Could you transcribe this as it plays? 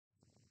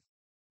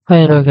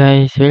Hello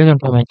guys, welcome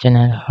to my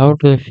channel. How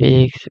to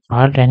fix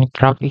art and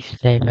graphics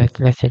driver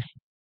cluster.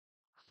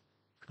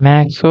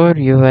 Make sure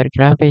your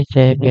graphics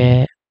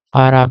driver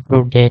are up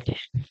to date.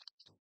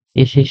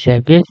 This is a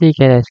basic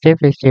and step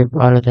by step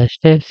follow the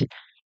steps.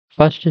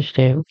 First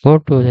step, go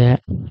to the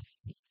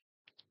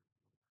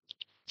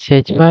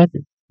search bar,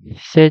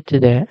 search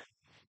the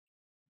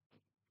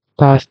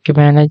task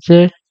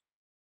manager.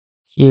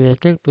 You will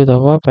click to the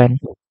open.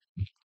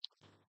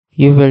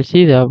 You will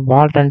see the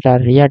Valorant or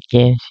React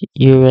games.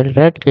 You will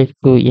right click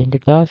to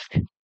end task.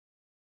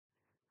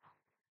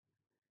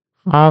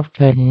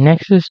 After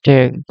next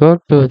step, go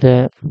to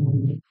the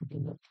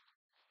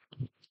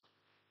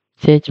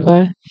search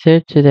bar,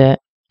 search the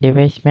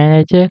device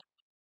manager.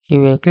 You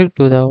will click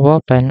to the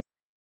open.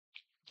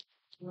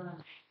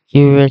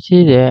 You will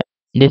see the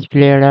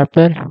display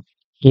adapter.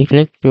 You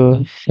click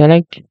to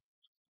select.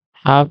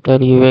 After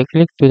you will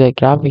click to the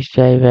graphics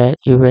driver.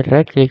 You will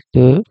right click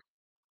to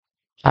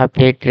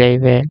update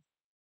driver.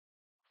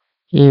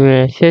 You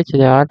will search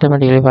the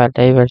automatically for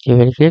drivers. You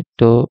will click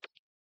to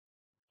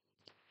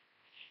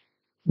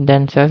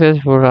then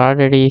successful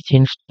already is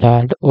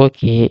installed.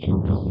 Okay.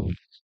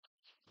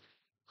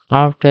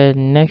 After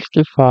next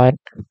part,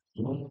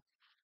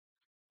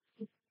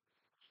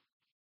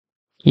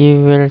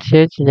 you will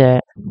search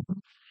the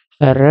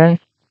run.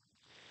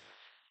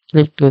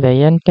 Click to the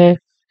enter.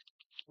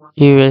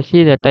 You will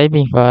see the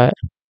typing for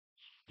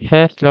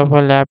has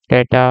local app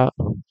data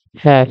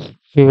has.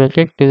 You will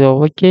click to the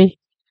OK.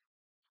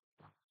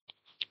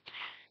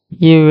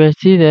 You will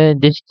see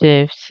the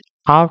steps.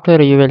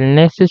 After you will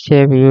next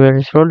step, you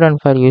will scroll down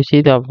for you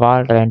see the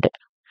Valorant.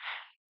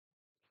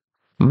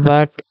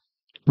 But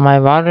my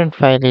Valorant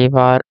file is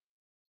for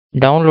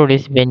download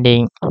is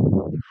pending.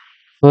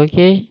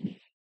 Okay.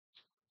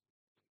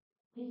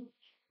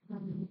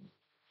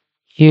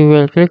 You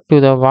will click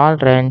to the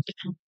Valorant.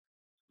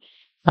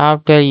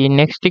 After you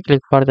next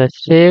click for the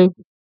save.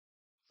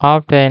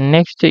 After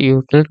next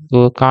you click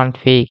to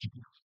config.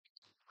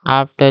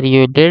 After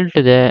you delete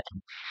the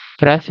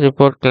crash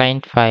report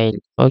client file.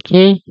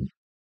 Okay.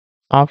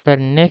 After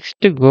next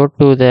go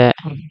to the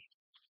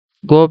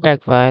go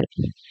back file.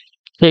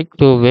 Click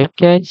to web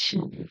cache.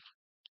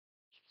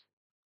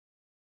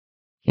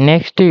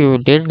 Next you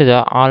delete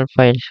the all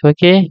files.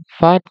 Okay.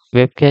 For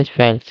web cache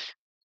files.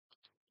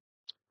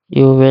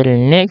 You will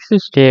next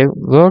step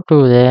go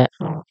to the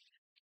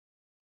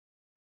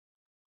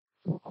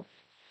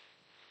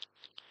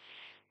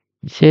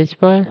search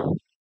bar.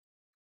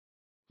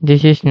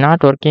 This is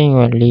not working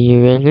only.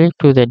 You will click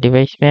to the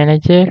device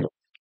manager.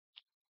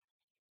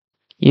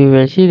 You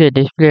will see the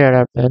display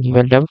adapter. You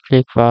will double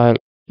click for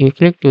you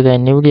click to the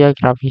NVIDIA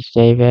graphics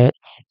driver.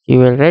 You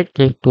will right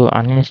click to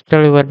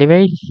uninstall your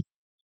device.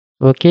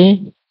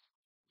 Okay.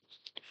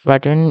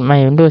 But when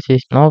my Windows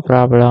is no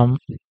problem.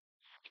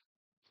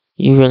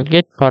 You will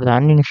get for the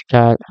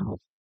uninstall.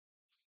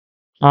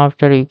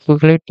 After you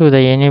click to the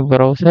any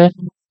browser,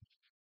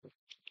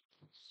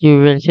 you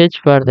will search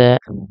for the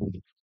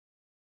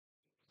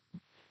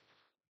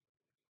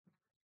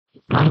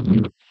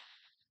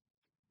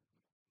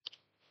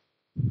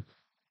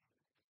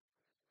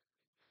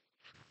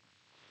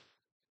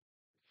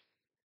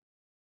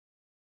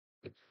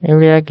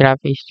NVIDIA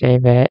graphics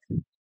driver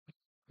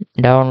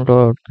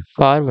download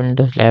for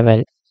Windows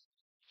level.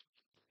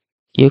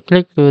 You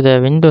click to the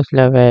Windows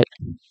level.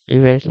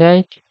 You will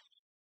search.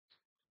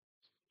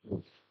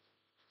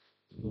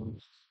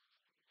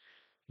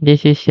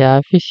 This is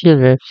the official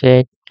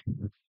website.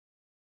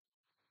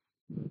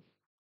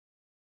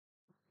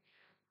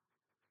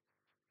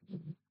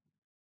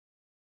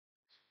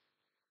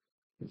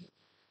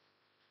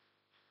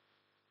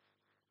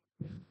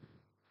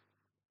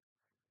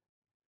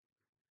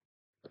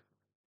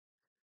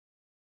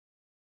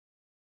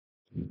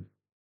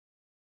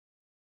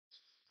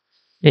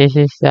 This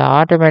is the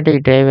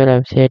automatic driver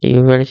website.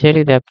 You will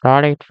select the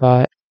product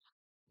for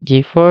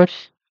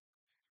GeForce.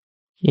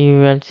 You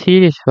will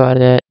series for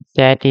the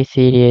 30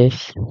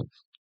 series.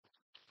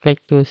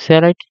 Click to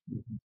select.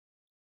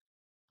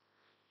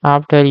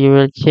 After you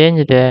will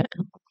change the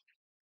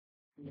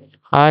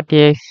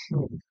RTX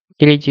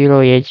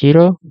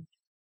 3080.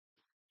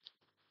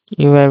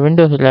 Your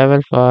Windows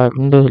level for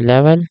Windows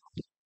level.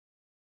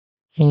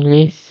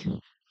 English.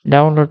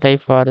 Download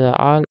type for the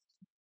all.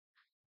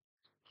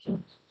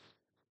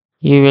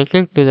 You will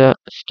click to the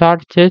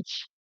start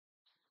search.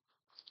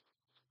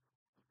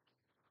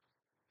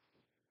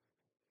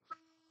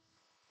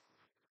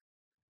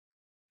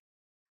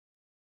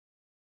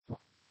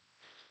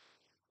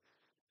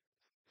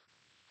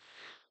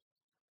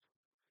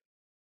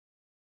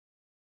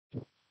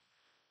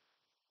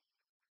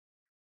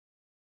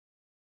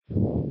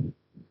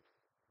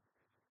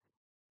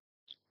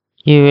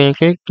 You will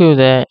click to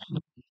the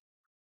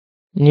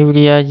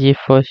NVIDIA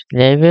GeForce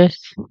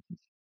drivers.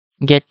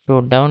 Get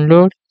to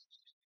download.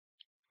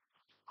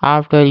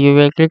 After you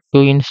will click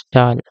to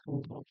install.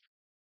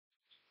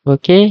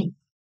 Okay.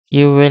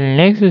 You will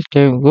next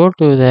step go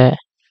to the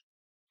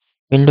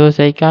Windows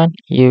icon.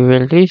 You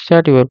will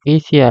restart your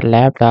PC or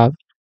laptop.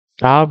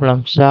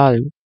 Problem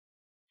solved.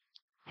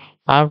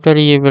 After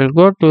you will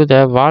go to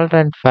the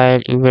Valorant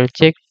file, you will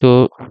check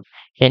to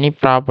any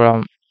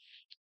problem,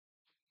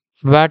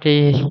 but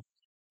it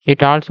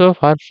also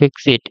for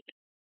fix it.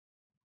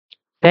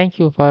 Thank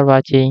you for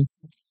watching.